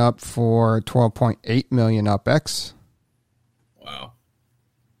going up for 12.8 million UpX. Wow.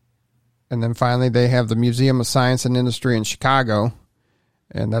 And then finally, they have the Museum of Science and Industry in Chicago,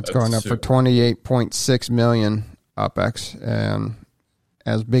 and that's going up for 28.6 million UpX. And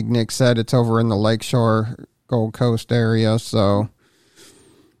as Big Nick said, it's over in the Lakeshore, Gold Coast area, so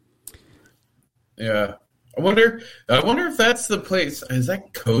yeah. I wonder if that's the place. Is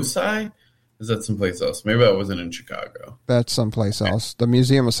that COSI? Is that someplace else? Maybe that wasn't in Chicago. That's someplace else. The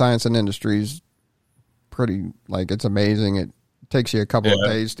Museum of Science and Industry is pretty, it's amazing. It takes you a couple of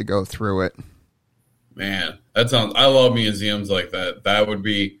days to go through it. Man, I love museums like that. That would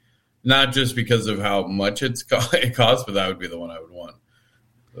be not just because of how much it costs, but that would be the one I would want.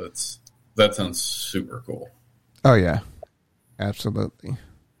 That sounds super cool. Oh, yeah. Absolutely.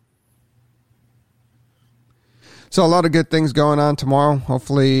 So a lot of good things going on tomorrow.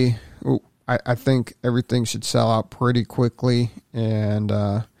 Hopefully, I think everything should sell out pretty quickly and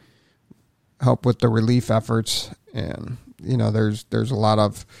help with the relief efforts. And there's a lot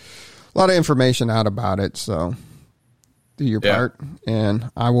of information out about it. So do your part, and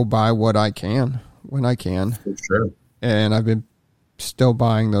I will buy what I can when I can. For sure. And I've been still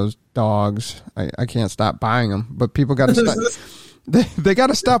buying those dogs. I can't stop buying them, but people got to stop. They got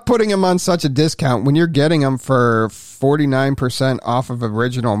to stop putting them on such a discount when you're getting them for 49% off of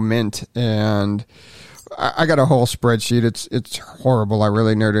original mint. And I got a whole spreadsheet. It's horrible. I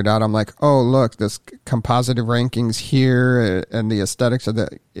really nerded out. I'm like, oh, look, this composite rankings here and the aesthetics of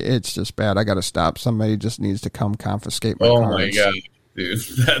it's just bad. I got to stop. Somebody just needs to come confiscate my cards. My God. Dude,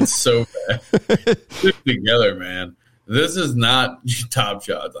 that's so bad. Put it together, man. This is not Top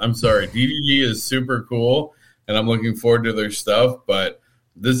Shots. I'm sorry. DDG is super cool, and I'm looking forward to their stuff, but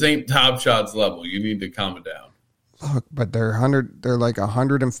this ain't Top Shots level. You need to calm it down. Look, but they're like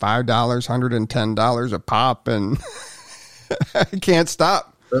 $105, $110 a pop, and I can't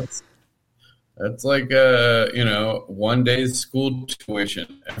stop. That's like one day's school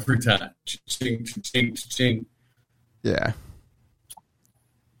tuition every time. Ching, ching, ching. Yeah.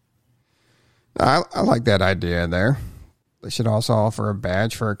 I like that idea there. They should also offer a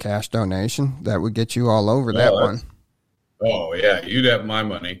badge for a cash donation. That would get you all over that one. Oh, yeah. You'd have my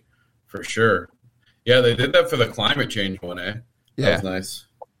money for sure. Yeah, they did that for the climate change one, eh? Yeah. That was nice.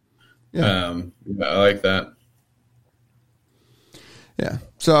 Yeah. I like that. Yeah.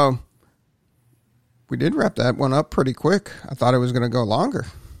 So we did wrap that one up pretty quick. I thought it was going to go longer.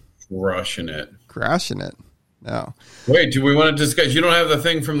 Crushing it. No. Wait, do we want to discuss? You don't have the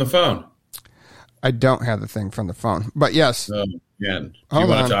thing from the phone. I don't have the thing from the phone, but yes. Again, do you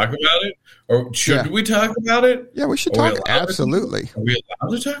want to talk about it, or should we talk about it? Yeah, we should talk. Absolutely. Are we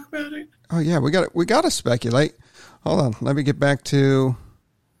allowed to talk about it? Oh yeah, we got to speculate. Hold on, let me get back to.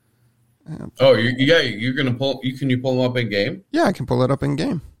 You're gonna pull. Can you pull them up in game? Yeah, I can pull it up in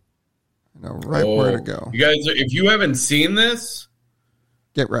game. I know where to go. You guys, if you haven't seen this,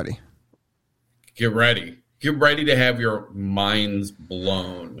 get ready. Get ready. Get ready to have your minds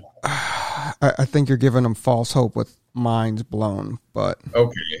blown. I think you're giving them false hope with minds blown, but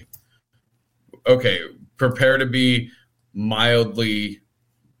okay. Prepare to be mildly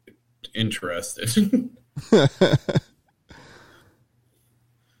interested.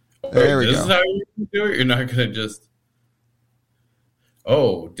 There we This go. is how you do it. You're not gonna just.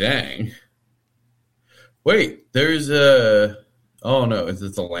 Oh dang! Wait, there's a. Oh no, is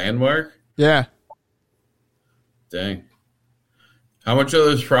this a landmark? Yeah. Dang. How much are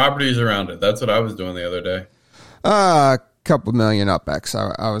those properties around it? That's what I was doing the other day. A couple million up X.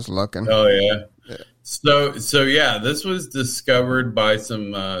 I was looking. Oh yeah. So yeah, this was discovered by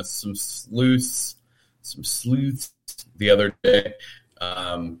some sleuths the other day.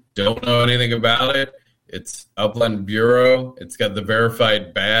 Don't know anything about it. It's Upland Bureau. It's got the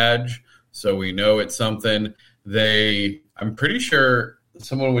verified badge, so we know it's something. I'm pretty sure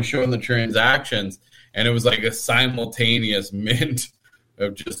someone was showing the transactions, and it was like a simultaneous mint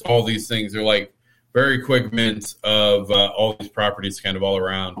of just all these things. They're like very quick mints of all these properties kind of all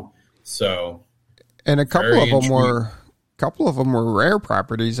around. So, and a couple of them were rare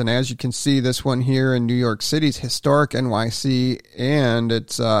properties. And as you can see, this one here in New York City's historic NYC, and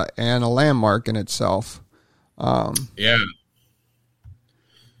it's and a landmark in itself.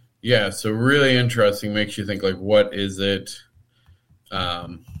 Yeah. So really interesting. Makes you think like, what is it?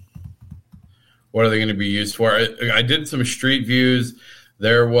 What are they going to be used for? I did some street views.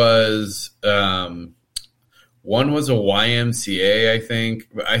 There was one was a YMCA, I think.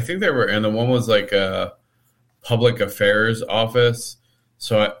 I think there were, and the one was like a public affairs office.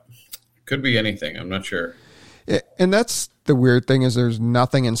 So it could be anything. I'm not sure. And that's the weird thing is there's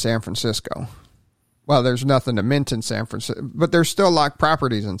nothing in San Francisco. Well, there's nothing to mint in San Francisco, but there's still locked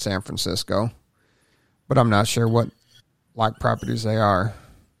properties in San Francisco. But I'm not sure what locked properties they are.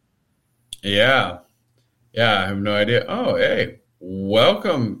 Yeah, I have no idea. Oh, hey,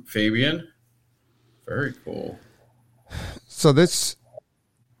 welcome, Fabian. Very cool. So this,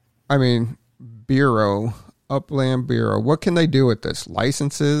 Bureau, Upland Bureau, what can they do with this?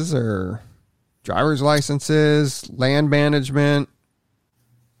 Licenses or driver's licenses, land management?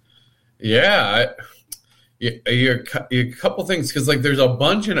 Yeah, a couple things, because like there's a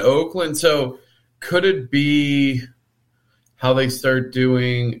bunch in Oakland. So could it be how they start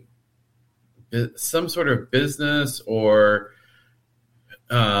doing some sort of business or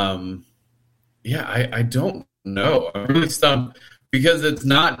I don't know. I'm really stumped because it's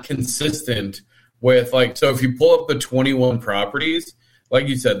not consistent with like, so if you pull up the 21 properties, like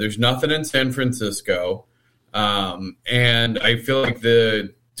you said, there's nothing in San Francisco. And I feel like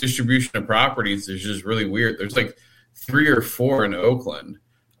the distribution of properties is just really weird. There's like 3 or 4 in Oakland.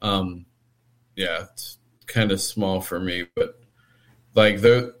 It's kind of small for me, but like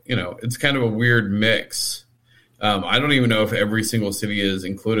it's kind of a weird mix. I don't even know if every single city is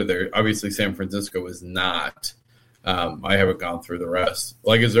included there. Obviously, San Francisco is not. I haven't gone through the rest.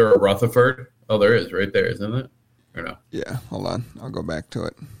 Like, is there a Rutherford? Oh, there is right there, isn't it? Or no? Yeah, hold on. I'll go back to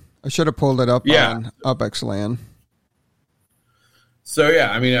it. I should have pulled it up on UpXLand. So,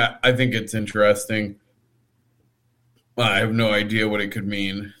 yeah, I think it's interesting. I have no idea what it could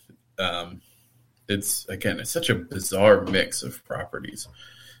mean. It's such a bizarre mix of properties.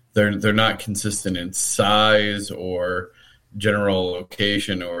 They're not consistent in size or general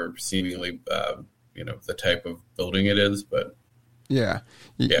location or seemingly, the type of building it is. But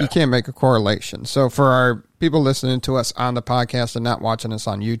you can't make a correlation. So for our people listening to us on the podcast and not watching us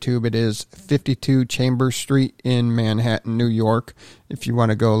on YouTube, it is 52 Chambers Street in Manhattan, New York. If you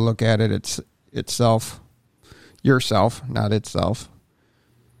want to go look at it, it's yourself, not itself.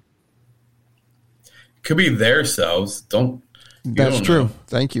 Could be their selves. That's true.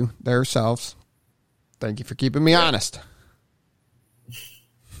 Thank you. Their selves. Thank you for keeping me honest.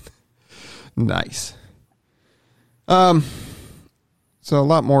 Nice. So a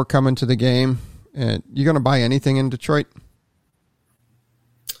lot more coming to the game. And you going to buy anything in Detroit?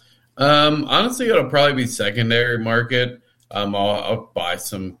 Honestly, it'll probably be secondary market. I'll buy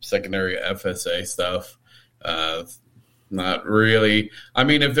some secondary FSA stuff. Not really. I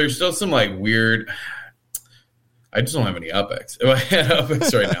mean, if there's still some like weird, I just don't have any UpX. If I had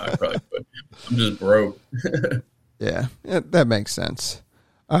UpX right now, I probably would. I'm just broke. Yeah, that makes sense.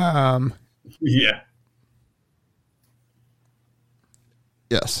 Yeah.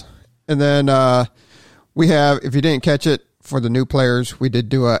 Yes. And then we have, if you didn't catch it, for the new players, we did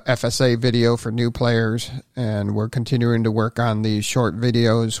do a FSA video for new players, and we're continuing to work on these short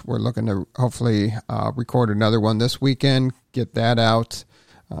videos. We're looking to hopefully record another one this weekend, get that out.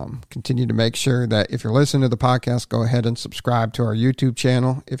 Continue to make sure that if you're listening to the podcast, go ahead and subscribe to our YouTube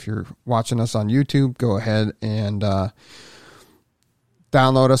channel. If you're watching us on YouTube, go ahead and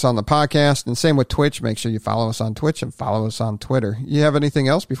download us on the podcast. And same with Twitch. Make sure you follow us on Twitch and follow us on Twitter. You have anything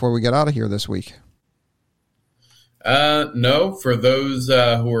else before we get out of here this week? No, for those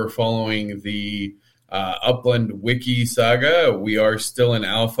who are following the Upland Wiki saga, we are still in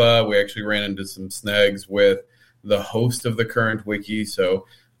alpha. We actually ran into some snags with the host of the current wiki, so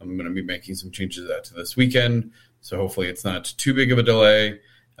I'm going to be making some changes to this weekend. So hopefully it's not too big of a delay.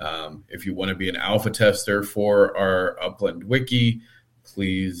 If you want to be an alpha tester for our Upland Wiki,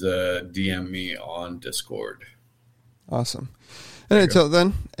 please DM me on Discord. Awesome. And until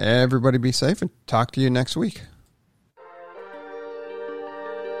then, everybody be safe and talk to you next week.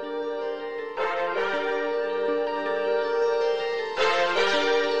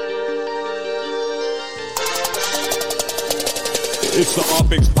 It's the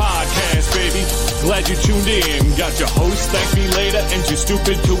UpX Podcast, baby. Glad you tuned in. Got your host, thank me later, and you're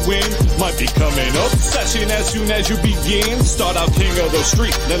stupid to win. Might be coming up session as soon as you begin. Start out king of the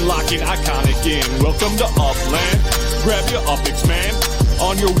street, then lock in iconic in. Welcome to Upland. Grab your UpX, man.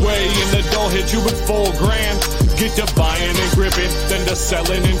 On your way, and the dough hit you with $4,000. Get to buying and gripping, then to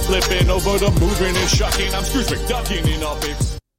selling and flipping. Over to moving and shucking. I'm Scrooge McDuckin' in UpX.